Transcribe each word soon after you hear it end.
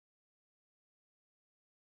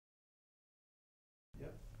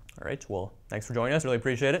All right, well, thanks for joining us. Really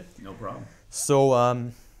appreciate it. No problem. So,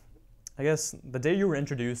 I guess the day you were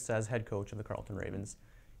introduced as head coach of the Carleton Ravens,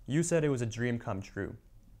 you said it was a dream come true.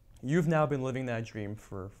 You've now been living that dream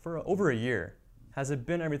for over a year. Has it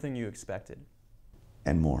been everything you expected?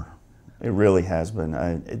 And more. It really has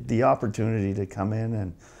been. The opportunity to come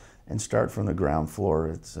in and start from the ground floor,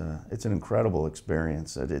 it's an incredible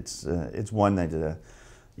experience. It's one that,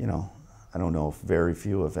 I don't know if very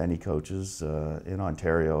few, if any, coaches in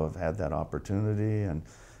Ontario have had that opportunity, and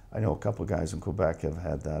I know a couple of guys in Quebec have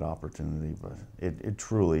had that opportunity, but it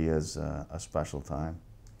truly is a special time.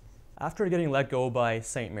 After getting let go by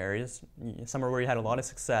St. Mary's, somewhere where you had a lot of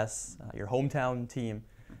success, your hometown team,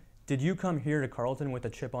 did you come here to Carleton with a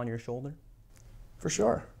chip on your shoulder? For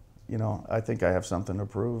sure. I think I have something to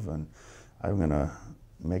prove, and I'm going to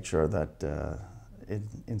make sure that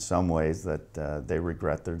in some ways that they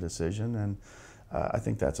regret their decision, and I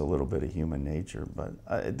think that's a little bit of human nature.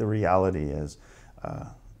 But the reality is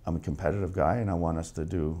I'm a competitive guy, and I want us to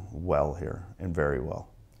do well here, and very well.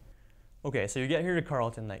 Okay, so you get here to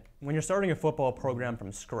Carleton. Like, when you're starting a football program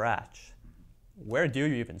from scratch, where do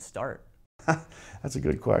you even start? That's a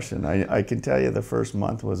good question. I can tell you the first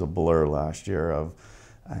month was a blur last year of,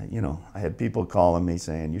 I had people calling me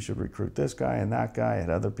saying, you should recruit this guy and that guy. I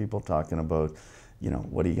had other people talking about,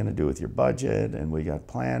 what are you going to do with your budget? And we got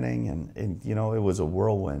planning, and it was a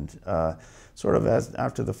whirlwind. Sort of as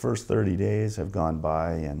after the first 30 days have gone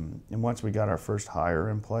by, and once we got our first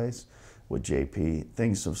hire in place with JP,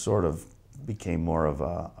 things have sort of became more of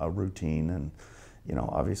a routine, and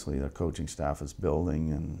obviously the coaching staff is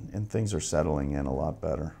building, and things are settling in a lot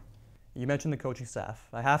better. You mentioned the coaching staff.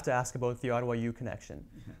 I have to ask about the Ottawa U connection.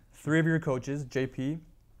 3 of your coaches, JP,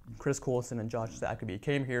 Chris Colson, and Josh Zachary,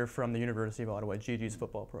 came here from the University of Ottawa GG's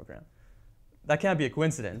football program. That can't be a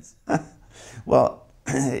coincidence. Well,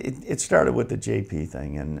 it started with the JP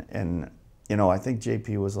thing, and I think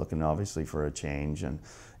JP was looking obviously for a change and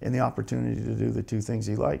the opportunity to do the 2 things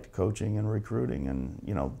he liked, coaching and recruiting,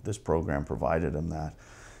 and this program provided him that.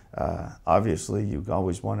 Obviously, you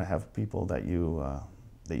always want to have people that you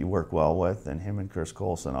work well with, and him and Chris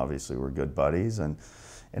Colson obviously were good buddies, and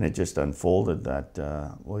it just unfolded that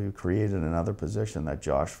you created another position that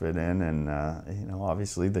Josh fit in, and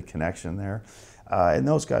obviously the connection there. And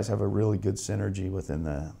those guys have a really good synergy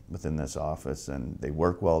within this office, and they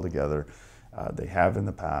work well together. They have in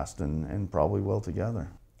the past, and probably will together.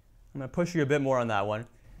 I'm going to push you a bit more on that one.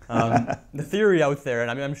 The theory out there,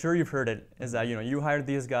 and I'm sure you've heard it, is that you hired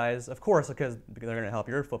these guys, of course, because they're going to help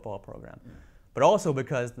your football program, but also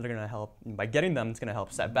because they're going to help, by getting them, it's going to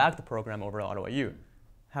help set back the program over at Ottawa U.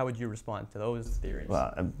 How would you respond to those theories?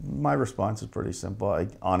 Well, my response is pretty simple.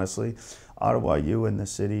 Honestly, Ottawa U in the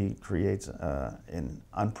city creates an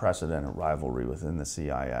unprecedented rivalry within the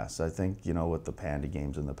CIS. I think, with the Panda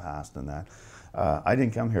games in the past and that. I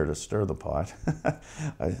didn't come here to stir the pot.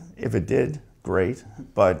 If it did, great.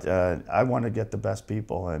 But I want to get the best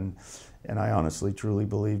people, and I honestly, truly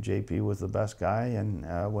believe JP was the best guy.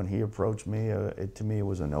 And when he approached me, to me, it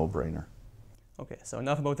was a no-brainer. Okay, so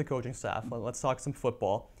enough about the coaching staff. Let's talk some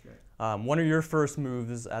football. One of your first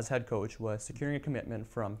moves as head coach was securing a commitment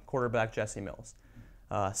from quarterback Jesse Mills,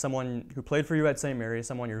 someone who played for you at St. Mary's,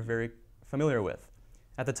 someone you're very familiar with.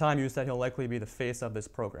 At the time, you said he'll likely be the face of this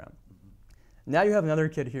program. Now you have another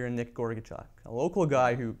kid here, Nick Gorgachuk, a local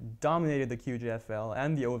guy who dominated the QJFL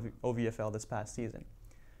and the OVFL this past season.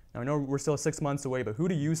 Now I know we're still 6 months away, but who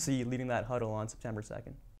do you see leading that huddle on September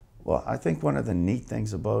 2nd? Well, I think one of the neat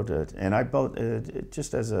things about it, and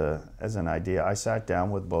just as an idea, I sat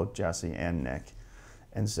down with both Jesse and Nick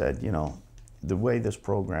and said, the way this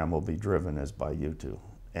program will be driven is by you two.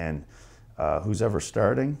 And who's ever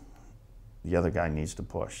starting, the other guy needs to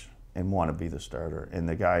push and want to be the starter. And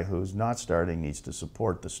the guy who's not starting needs to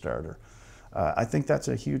support the starter. I think that's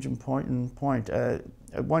a huge important point.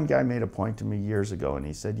 One guy made a point to me years ago, and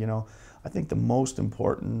he said, I think the most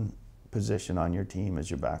important position on your team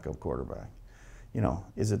is your backup quarterback.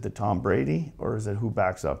 Is it the Tom Brady, or is it who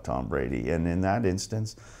backs up Tom Brady? And in that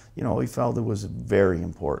instance, we felt it was very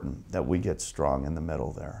important that we get strong in the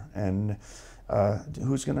middle there. And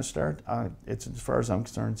who's going to start? It's, as far as I'm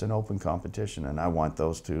concerned, it's an open competition, and I want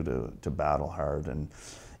those two to battle hard. And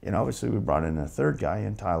obviously we brought in a third guy,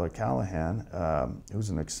 in Tyler Callahan, who's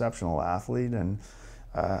an exceptional athlete, and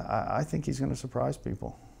I think he's going to surprise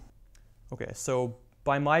people. Okay, so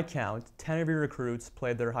by my count, 10 of your recruits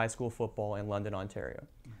played their high school football in London, Ontario.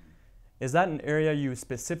 Is that an area you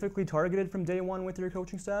specifically targeted from day one with your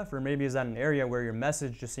coaching staff, or maybe is that an area where your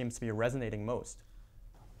message just seems to be resonating most?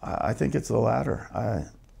 I think it's the latter.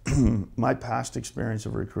 My past experience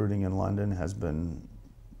of recruiting in London has been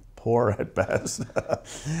poor at best.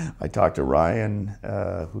 I talked to Ryan,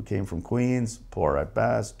 who came from Queens, poor at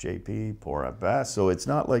best. JP, poor at best. So it's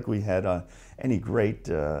not like we had any great,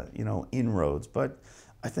 inroads. But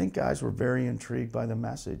I think guys were very intrigued by the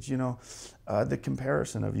message. The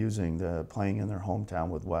comparison of playing in their hometown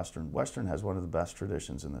with Western. Western has one of the best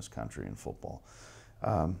traditions in this country in football.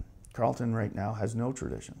 Carleton right now has no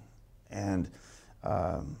tradition. And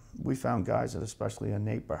we found guys, especially a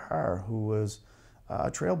Nate Bahar, who was a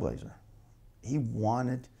trailblazer. He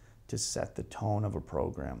wanted to set the tone of a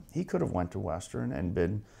program. He could have went to Western and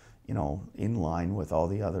been, in line with all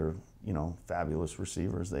the other, fabulous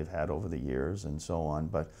receivers they've had over the years and so on.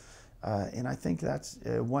 But, and I think that's,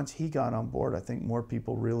 once he got on board, I think more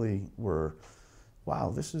people really were,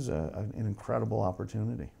 wow, this is an incredible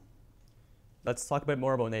opportunity. Let's talk a bit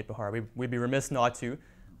more about Nate Bahar. We'd be remiss not to.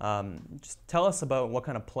 Just tell us about what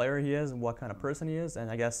kind of player he is and what kind of person he is, and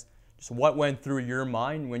I guess just what went through your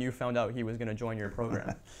mind when you found out he was going to join your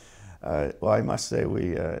program. Well, I must say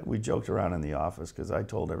we joked around in the office because I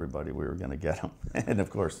told everybody we were going to get him, and of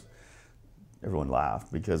course everyone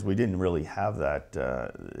laughed because we didn't really have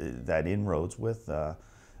that inroads with the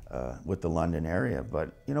London area.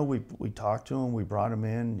 But we talked to him, we brought him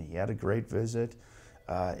in. He had a great visit,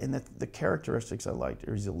 and the characteristics I liked.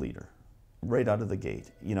 He's a leader. Right out of the gate,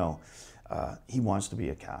 he wants to be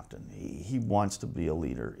a captain. He wants to be a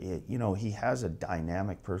leader. He has a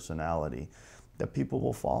dynamic personality that people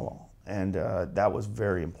will follow, and that was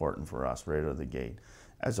very important for us right out of the gate.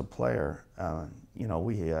 As a player, I've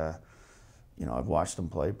watched him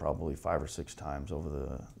play probably 5 or 6 times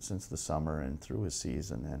since the summer and through his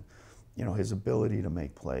season, and his ability to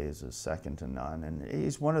make plays is second to none, and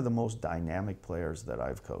he's one of the most dynamic players that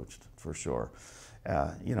I've coached for sure.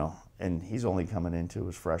 And he's only coming into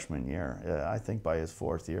his freshman year. I think by his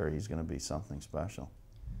 4th year, he's going to be something special.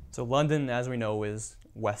 So London, as we know, is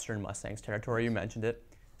Western Mustangs territory. You mentioned it.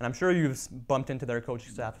 And I'm sure you've bumped into their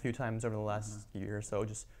coaching staff a few times over the last year or so.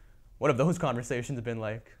 Just what have those conversations been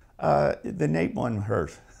like? The Nate one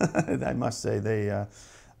hurt. I must say they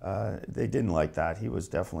didn't like that. He was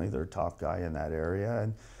definitely their top guy in that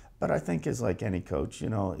area. But I think as like any coach,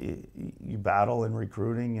 you battle in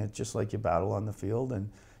recruiting. It's just like you battle on the field, and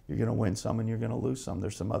you're going to win some and you're going to lose some.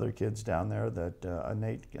 There's some other kids down there that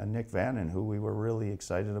Nick Vannon, who we were really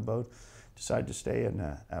excited about, decided to stay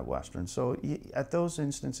at Western. So at those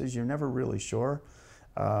instances, you're never really sure,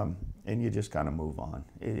 and you just kind of move on.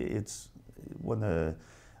 It's when the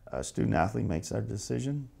student athlete makes their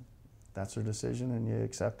decision, that's their decision, and you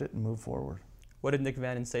accept it and move forward. What did Nick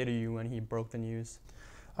Vannon say to you when he broke the news?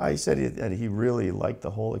 He said that he really liked the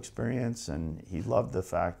whole experience, and he loved the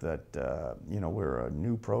fact that we're a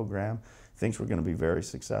new program, thinks we're going to be very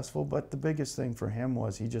successful. But the biggest thing for him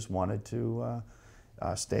was he just wanted to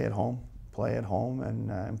stay at home, play at home,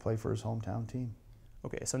 and play for his hometown team.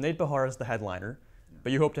 Okay, so Nate Bahar is the headliner,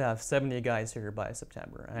 but you hope to have 70 guys here by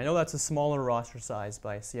September. And I know that's a smaller roster size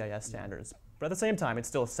by CIS standards, but at the same time, it's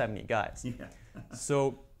still 70 guys. Yeah.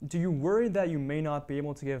 So do you worry that you may not be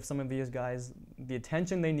able to give some of these guys the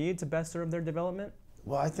attention they need to best serve their development?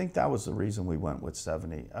 Well, I think that was the reason we went with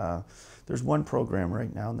 70. There's one program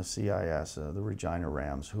right now in the CIS, the Regina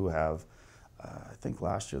Rams, who have, I think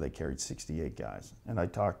last year they carried 68 guys. And I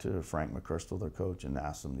talked to Frank McChrystal, their coach, and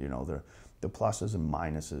asked them, the pluses and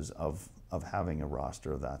minuses of having a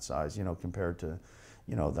roster of that size, compared to,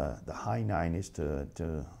 the high 90s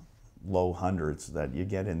to low hundreds that you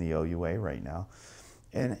get in the OUA right now.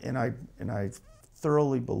 And I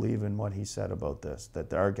thoroughly believe in what he said about this,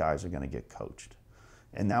 that our guys are going to get coached.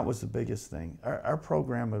 And that was the biggest thing. Our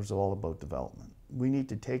program is all about development. We need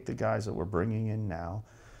to take the guys that we're bringing in now,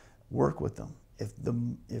 work with them. If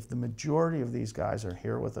the majority of these guys are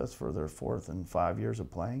here with us for their 4th and 5 years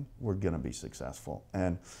of playing, we're going to be successful.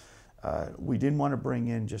 And we didn't want to bring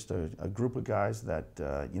in just a group of guys that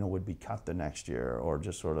would be cut the next year or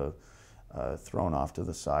just sort of thrown off to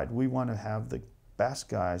the side. We want to have the best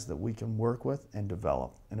guys that we can work with and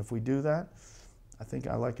develop. And if we do that, I think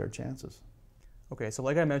I like our chances. Okay, so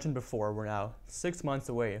like I mentioned before, we're now 6 months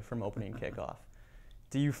away from opening kickoff.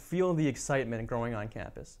 Do you feel the excitement growing on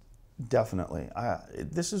campus? Definitely.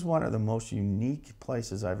 This is one of the most unique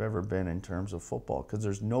places I've ever been in terms of football, because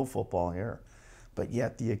there's no football here. But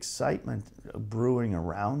yet the excitement brewing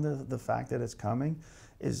around the fact that it's coming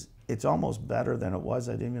it's almost better than it was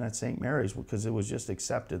even at St. Mary's, because it was just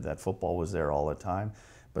accepted that football was there all the time.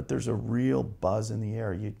 But there's a real buzz in the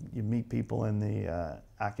air. You meet people in the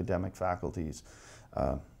academic faculties,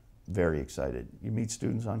 very excited. You meet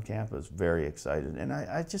students on campus, very excited. And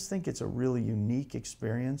I just think it's a really unique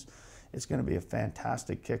experience. It's going to be a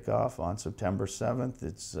fantastic kickoff on September 7th.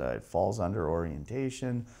 It falls under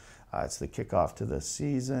orientation. It's the kickoff to the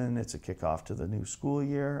season. It's a kickoff to the new school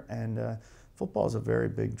year. And football is a very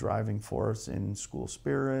big driving force in school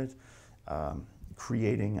spirit,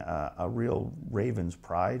 creating a real Ravens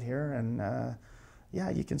pride here. And yeah,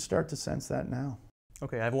 you can start to sense that now.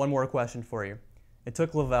 Okay, I have one more question for you. It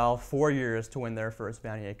took Laval 4 years to win their first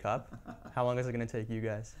Vanier Cup. How long is it going to take you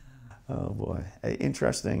guys? Oh boy,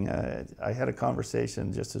 interesting. I had a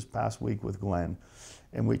conversation just this past week with Glenn,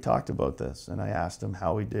 and we talked about this, and I asked him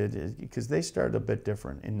how he did, because they started a bit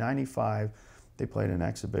different. In '95, they played an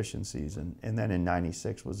exhibition season, and then in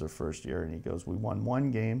 '96 was their first year, and he goes, we won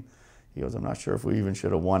one game. He goes, I'm not sure if we even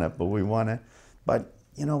should have won it, but we won it. But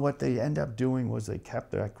you know what they ended up doing was they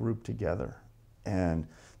kept that group together, and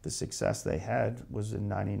the success they had was in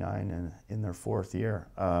 '99 and in their fourth year.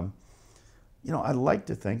 You know, I like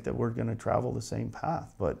to think that we're going to travel the same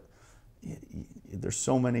path, but there's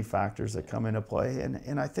so many factors that come into play,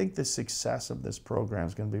 and I think the success of this program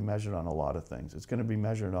is going to be measured on a lot of things. It's going to be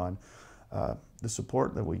measured on the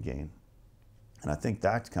support that we gain, and I think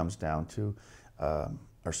that comes down to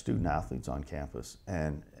our student athletes on campus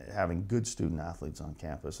and having good student athletes on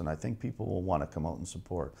campus, and I think people will want to come out and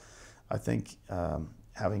support. I think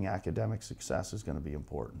having academic success is going to be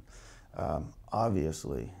important.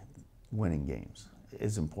 Obviously, winning games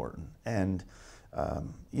is important, and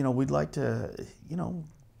you know, we'd like to, you know,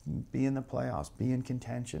 be in the playoffs, be in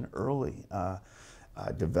contention early,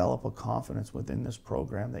 develop a confidence within this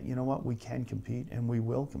program that, you know what, we can compete and we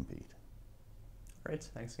will compete. Great,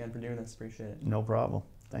 thanks again for doing this, appreciate it. No problem,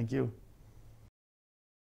 thank you.